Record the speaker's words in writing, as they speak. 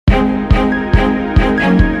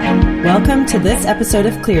Welcome to this episode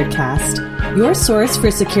of Clearedcast, your source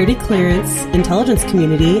for security clearance, intelligence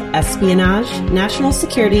community, espionage, national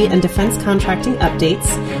security, and defense contracting updates,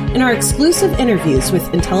 and our exclusive interviews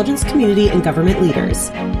with intelligence community and government leaders.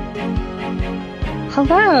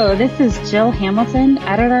 Hello, this is Jill Hamilton,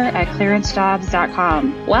 editor at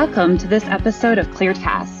clearancejobs.com. Welcome to this episode of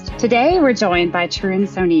Clearedcast. Today, we're joined by Tarun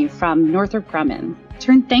Soni from Northrop Grumman.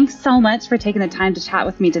 Tarun, thanks so much for taking the time to chat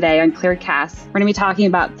with me today on Clearedcast. We're going to be talking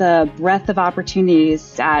about the breadth of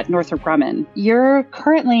opportunities at Northrop Grumman. You're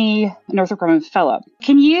currently a Northrop Grumman fellow.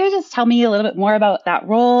 Can you just tell me a little bit more about that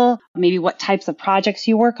role, maybe what types of projects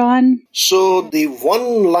you work on? So the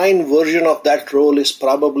one-line version of that role is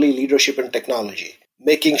probably leadership and technology,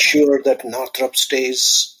 making sure that Northrop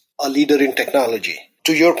stays a leader in technology.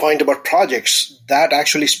 To your point about projects, that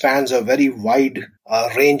actually spans a very wide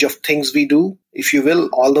range of things we do, if you will,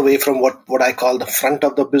 all the way from what I call the front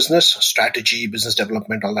of the business, strategy, business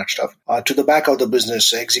development, all that stuff, to the back of the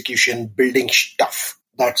business, execution, building stuff,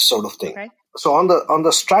 that sort of thing. Okay. So on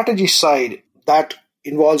the strategy side, that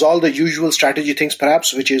involves all the usual strategy things,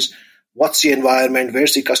 perhaps, which is what's the environment,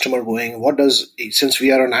 where's the customer going, since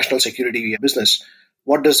we are a national security business,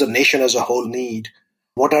 what does the nation as a whole need?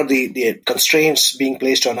 What are the constraints being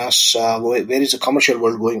placed on us? Where is the commercial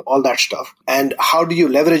world going? All that stuff. And how do you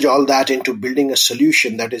leverage all that into building a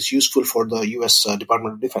solution that is useful for the U.S.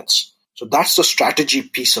 Department of Defense? So that's the strategy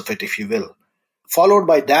piece of it, if you will. Followed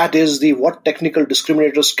by that is what technical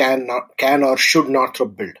discriminators can or should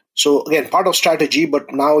Northrop build. So again, part of strategy,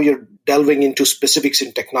 but now you're delving into specifics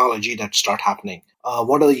in technology that start happening.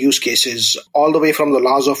 What are the use cases, all the way from the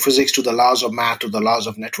laws of physics to the laws of math to the laws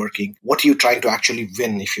of networking? What are you trying to actually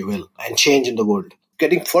win, if you will, and change in the world?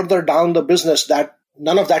 Getting further down the business, that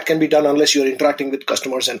none of that can be done unless you're interacting with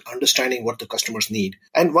customers and understanding what the customers need.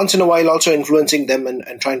 And once in a while also influencing them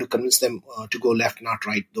and trying to convince them to go left, not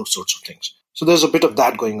right, those sorts of things. So there's a bit of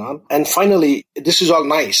that going on. And finally, this is all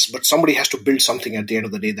nice, but somebody has to build something at the end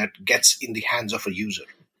of the day that gets in the hands of a user.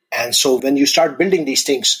 And so when you start building these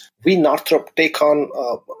things, we Northrop take on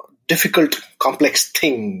difficult, complex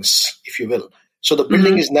things, if you will. So the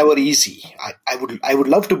building is never easy. I would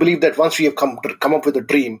love to believe that once we have come up with a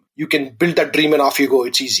dream, you can build that dream and off you go.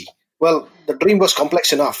 It's easy. Well, the dream was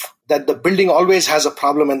complex enough that the building always has a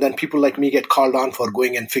problem, and then people like me get called on for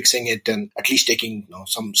going and fixing it and at least taking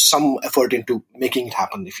some effort into making it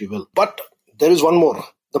happen, if you will. But there is one more.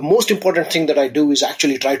 The most important thing that I do is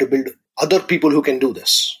actually try to build other people who can do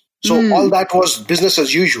this. So all that was business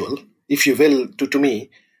as usual, if you will, to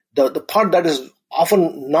me. The part that is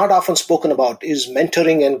not often spoken about is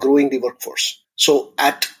mentoring and growing the workforce. So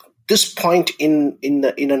at this point in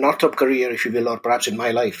a Northrop career, if you will, or perhaps in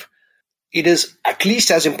my life, it is at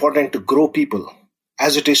least as important to grow people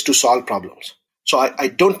as it is to solve problems. So I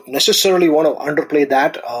don't necessarily want to underplay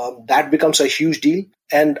that. That becomes a huge deal.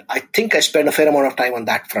 And I think I spend a fair amount of time on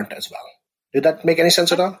that front as well. Did that make any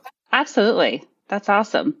sense at all? Absolutely. That's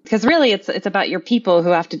awesome. Because really, it's about your people who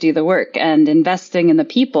have to do the work, and investing in the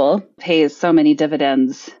people pays so many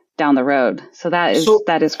dividends down the road. So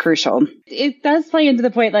that is crucial. It does play into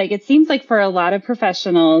the point, it seems like for a lot of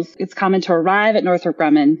professionals, it's common to arrive at Northrop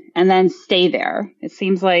Grumman and then stay there. It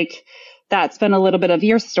seems like that's been a little bit of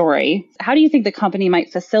your story. How do you think the company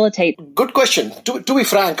might facilitate? Good question. To be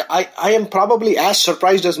frank, I am probably as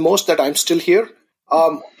surprised as most that I'm still here.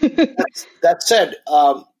 That said,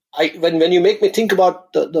 when you make me think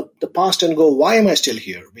about the past and go, why am I still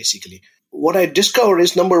here, basically? What I discover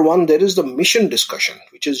is, number one, there is the mission discussion,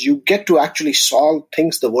 which is you get to actually solve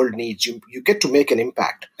things the world needs. You get to make an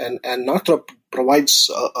impact. And Northrop provides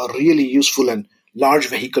a really useful and large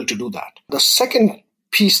vehicle to do that. The second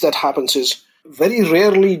piece that happens is very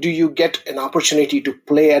rarely do you get an opportunity to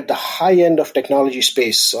play at the high end of technology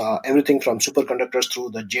space, everything from superconductors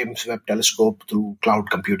through the James Webb Telescope, through cloud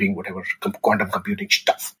computing, whatever, quantum computing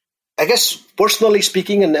stuff. I guess, personally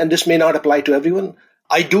speaking, and this may not apply to everyone,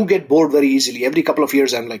 I do get bored very easily. Every couple of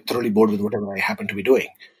years, I'm thoroughly bored with whatever I happen to be doing.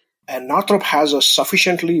 And Northrop has a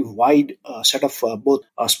sufficiently wide set of both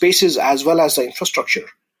spaces as well as the infrastructure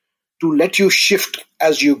to let you shift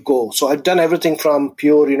as you go. So I've done everything from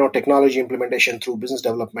pure, technology implementation through business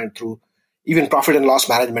development, through even profit and loss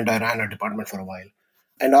management. I ran a department for a while,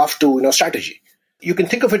 and off to, strategy. You can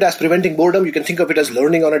think of it as preventing boredom. You can think of it as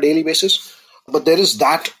learning on a daily basis. But there is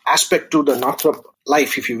that aspect to the Northrop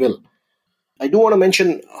life, if you will. I do want to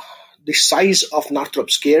mention the size of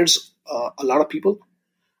Northrop scares a lot of people.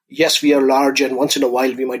 Yes, we are large, and once in a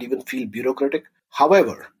while we might even feel bureaucratic.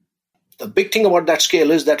 However, the big thing about that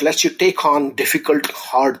scale is that lets you take on difficult,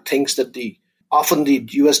 hard things that often the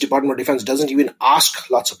U.S. Department of Defense doesn't even ask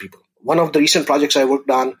lots of people. One of the recent projects I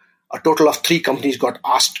worked on, a total of 3 companies got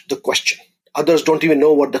asked the question. Others don't even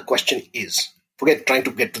know what the question is. Forget trying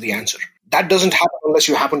to get to the answer. That doesn't happen unless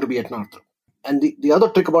you happen to be at Northrop. And the other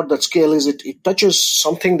trick about that scale is it touches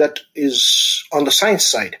something that is on the science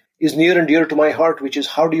side, is near and dear to my heart, which is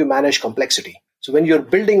how do you manage complexity? So when you're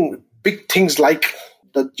building big things like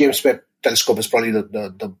the James Webb Telescope is probably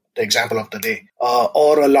the example of the day,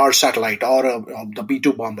 or a large satellite, or the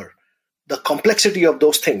B-2 bomber, the complexity of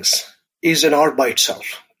those things is an art by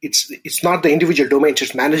itself. It's not the individual domains,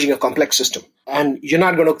 it's managing a complex system. And you're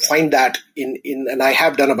not going to find that and I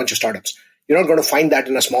have done a bunch of startups. You're not going to find that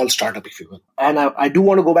in a small startup, if you will. And I do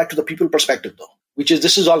want to go back to the people perspective, though, which is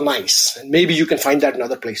this is all nice. And maybe you can find that in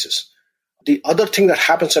other places. The other thing that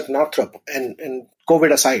happens at Northrop, and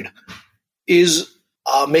COVID aside, is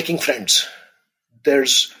making friends.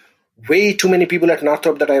 There's way too many people at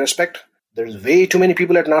Northrop that I respect. There's way too many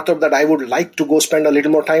people at Northrop that I would like to go spend a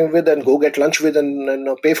little more time with and go get lunch with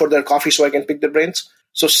and pay for their coffee so I can pick their brains.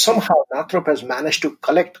 So somehow Northrop has managed to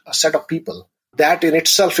collect a set of people that in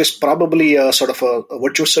itself is probably a sort of a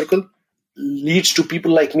virtuous circle, leads to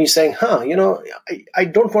people like me saying, I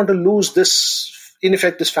don't want to lose this, in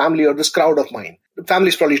effect, this family or this crowd of mine. Family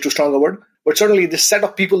is probably too strong a word, but certainly this set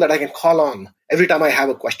of people that I can call on every time I have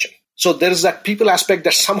a question. So there is that people aspect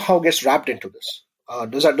that somehow gets wrapped into this.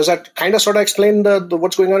 Does that kind of sort of explain the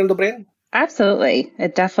what's going on in the brain? Absolutely.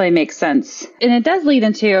 It definitely makes sense. And it does lead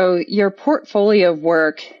into your portfolio of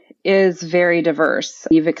work is very diverse.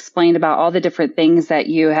 You've explained about all the different things that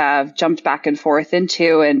you have jumped back and forth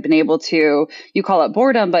into and been able to, you call it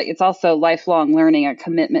boredom, but it's also lifelong learning, a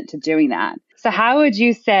commitment to doing that. So how would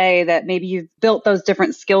you say that maybe you've built those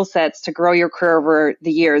different skill sets to grow your career over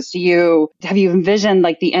the years? Have you envisioned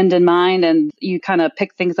like the end in mind and you kind of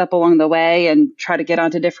pick things up along the way and try to get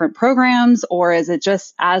onto different programs? Or is it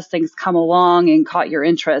just as things come along and caught your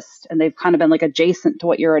interest and they've kind of been like adjacent to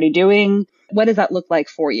what you're already doing? What does that look like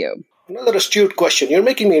for you? Another astute question. You're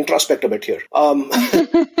making me introspect a bit here.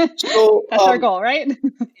 That's our goal, right?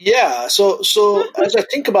 Yeah. So as I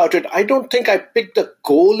think about it, I don't think I picked a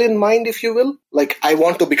goal in mind, if you will. Like I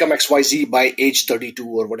want to become XYZ by age 32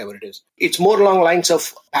 or whatever it is. It's more along lines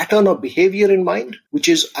of pattern of behavior in mind, which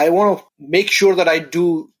is I want to make sure that I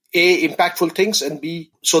do A, impactful things, and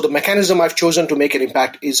B, so the mechanism I've chosen to make an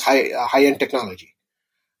impact is high-end technology.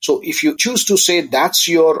 So if you choose to say that's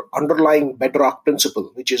your underlying bedrock principle,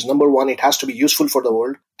 which is number one, it has to be useful for the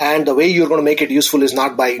world. And the way you're going to make it useful is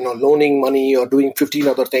not by, loaning money or doing 15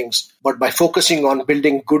 other things, but by focusing on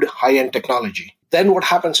building good high-end technology. Then what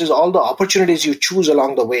happens is all the opportunities you choose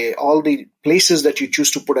along the way, all the places that you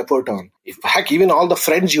choose to put effort on, even all the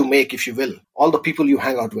friends you make, if you will, all the people you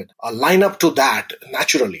hang out with, line up to that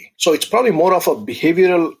naturally. So it's probably more of a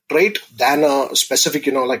behavioral trait than a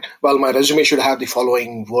specific, my resume should have the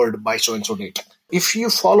following word by so-and-so date. If you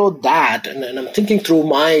follow that, and I'm thinking through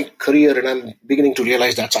my career and I'm beginning to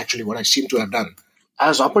realize that's actually what I seem to have done.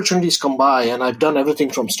 As opportunities come by, and I've done everything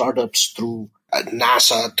from startups through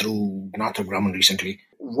NASA, through Northrop Grumman recently,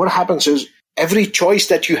 what happens is every choice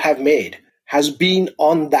that you have made has been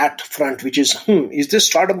on that front, which is, is this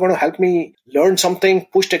startup going to help me learn something,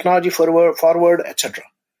 push technology forward, etc.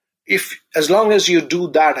 As long as you do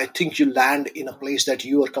that, I think you land in a place that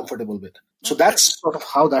you are comfortable with. So that's sort of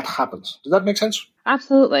how that happens. Does that make sense?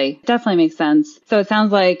 Absolutely. Definitely makes sense. So it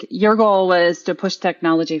sounds like your goal was to push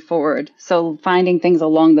technology forward. So finding things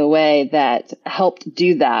along the way that helped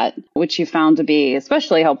do that, which you found to be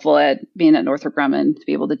especially helpful at being at Northrop Grumman, to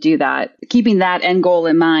be able to do that, keeping that end goal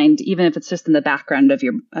in mind, even if it's just in the background of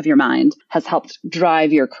your mind, has helped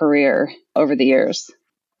drive your career over the years.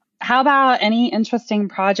 How about any interesting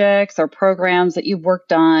projects or programs that you've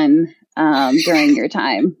worked on during your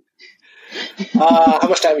time? How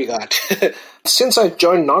much time you got? Since I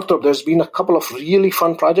joined Northrop, there's been a couple of really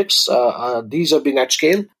fun projects. These have been at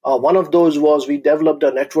scale. One of those was we developed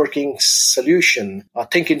a networking solution,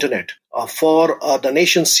 Think Internet, for the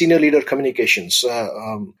nation's senior leader communications.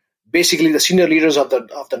 Basically, the senior leaders of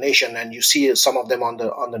the nation, and you see some of them on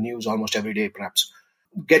the news almost every day, perhaps,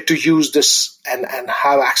 get to use this and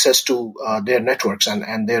have access to their networks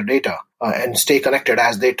and their data and stay connected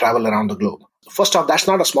as they travel around the globe. First off, that's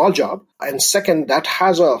not a small job. And second, that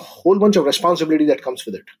has a whole bunch of responsibility that comes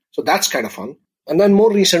with it. So that's kind of fun. And then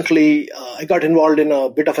more recently, I got involved in a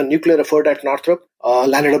bit of a nuclear effort at Northrop,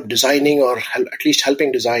 landed up designing or at least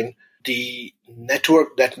helping design the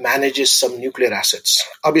network that manages some nuclear assets.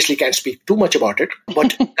 Obviously, can't speak too much about it,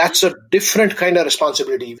 but that's a different kind of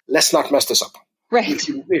responsibility. Let's not mess this up. Right.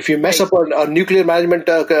 If you mess up a nuclear management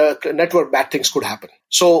network, bad things could happen.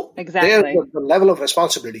 So exactly. There's the level of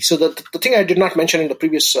responsibility. So the thing I did not mention in the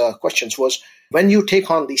previous questions was when you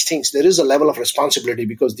take on these things, there is a level of responsibility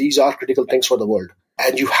because these are critical things for the world.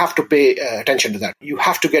 And you have to pay attention to that. You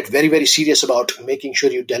have to get very, very serious about making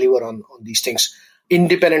sure you deliver on these things,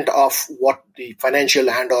 independent of what the financial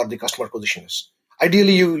and or the customer position is.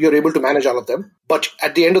 Ideally, you're able to manage all of them. But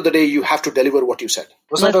at the end of the day, you have to deliver what you said.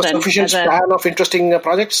 Was that a sufficient span of interesting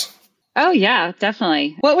projects? Oh, yeah,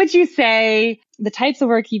 definitely. What would you say the types of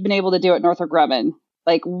work you've been able to do at Northrop Grumman?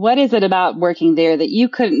 Like, what is it about working there that you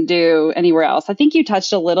couldn't do anywhere else? I think you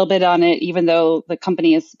touched a little bit on it, even though the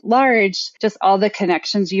company is large, just all the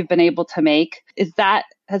connections you've been able to make.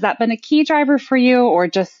 Has that been a key driver for you, or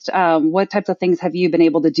just what types of things have you been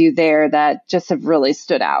able to do there that just have really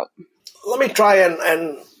stood out? Let me try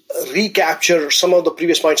and recapture some of the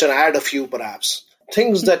previous points and add a few perhaps.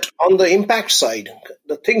 Things that on the impact side,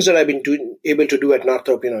 the things that I've been able to do at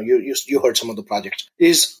Northrop, you heard some of the projects,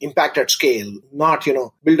 is impact at scale, not,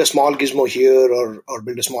 build a small gizmo here or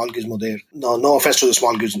build a small gizmo there. No offense to the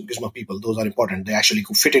small gizmo people. Those are important. They actually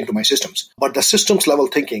could fit into my systems. But the systems level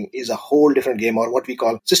thinking is a whole different game, or what we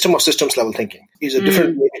call system of systems level thinking is a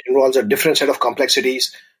different game. It involves a different set of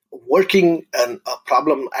complexities. Working a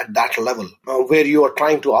problem at that level where you are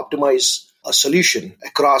trying to optimize a solution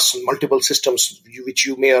across multiple systems which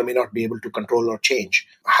you may or may not be able to control or change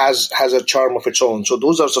has a charm of its own. So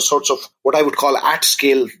those are the sorts of what I would call at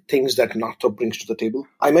scale things that Northrop brings to the table.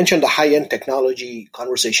 I mentioned the high-end technology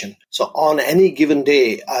conversation. So on any given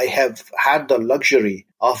day, I have had the luxury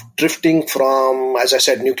of drifting from, as I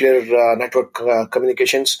said, nuclear network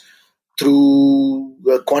communications through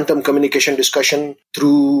quantum communication discussion,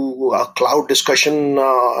 through a cloud discussion,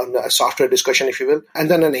 a software discussion, if you will,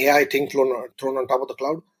 and then an AI thing thrown on top of the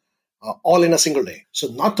cloud, all in a single day. So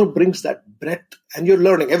Northrop brings that breadth, and you're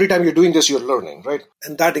learning. Every time you're doing this, you're learning, right?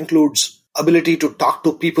 And that includes ability to talk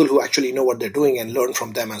to people who actually know what they're doing and learn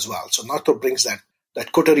from them as well. So Northrop brings that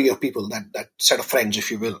coterie of people, that set of friends,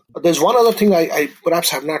 if you will. But there's one other thing I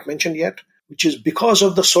perhaps have not mentioned yet, which is because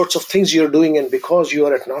of the sorts of things you're doing and because you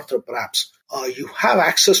are at Northrop, perhaps, you have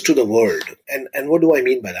access to the world. And what do I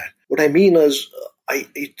mean by that? What I mean is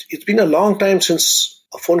it's been a long time since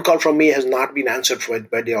a phone call from me has not been answered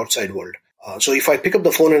by the outside world. So if I pick up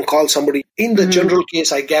the phone and call somebody, in the general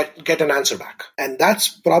case, I get an answer back. And that's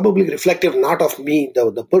probably reflective not of me,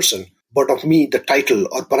 the person, but of me, the title,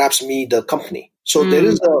 or perhaps me, the company. So there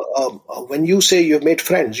is when you say you've made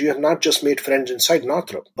friends, you have not just made friends inside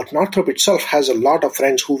Northrop, but Northrop itself has a lot of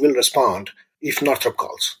friends who will respond if Northrop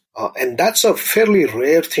calls. And that's a fairly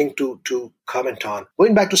rare thing to comment on.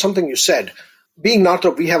 Going back to something you said, being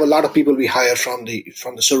Northrop, we have a lot of people we hire from the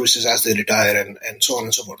services as they retire and so on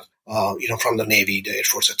and so forth. From the Navy, the Air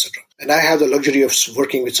Force, etc. And I have the luxury of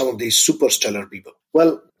working with some of these super stellar people.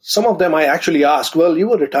 Well, some of them I actually asked, well, you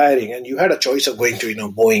were retiring and you had a choice of going to,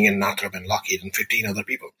 Boeing and Northrop and Lockheed and 15 other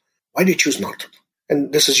people. Why did you choose Northrop?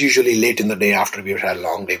 And this is usually late in the day after we've had a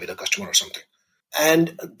long day with a customer or something.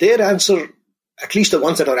 And their answer, at least the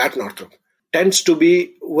ones that are at Northrop, tends to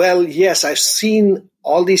be, well, yes, I've seen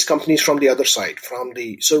all these companies from the other side, from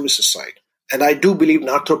the services side. And I do believe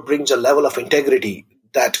Northrop brings a level of integrity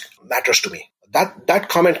that matters to me. That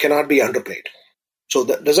comment cannot be underplayed. So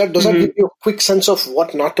does that give you a quick sense of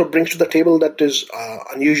what Northrop brings to the table that is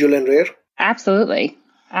unusual and rare? Absolutely.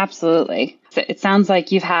 Absolutely. It sounds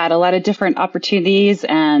like you've had a lot of different opportunities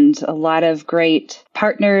and a lot of great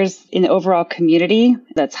partners in the overall community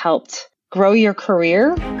that's helped grow your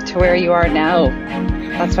career to where you are now.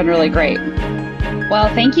 That's been really great. Well,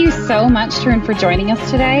 thank you so much, Tarun, for joining us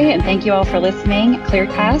today. And thank you all for listening.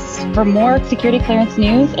 Clearcast. For more security clearance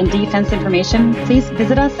news and defense information, please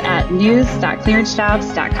visit us at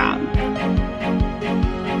news.clearancejobs.com.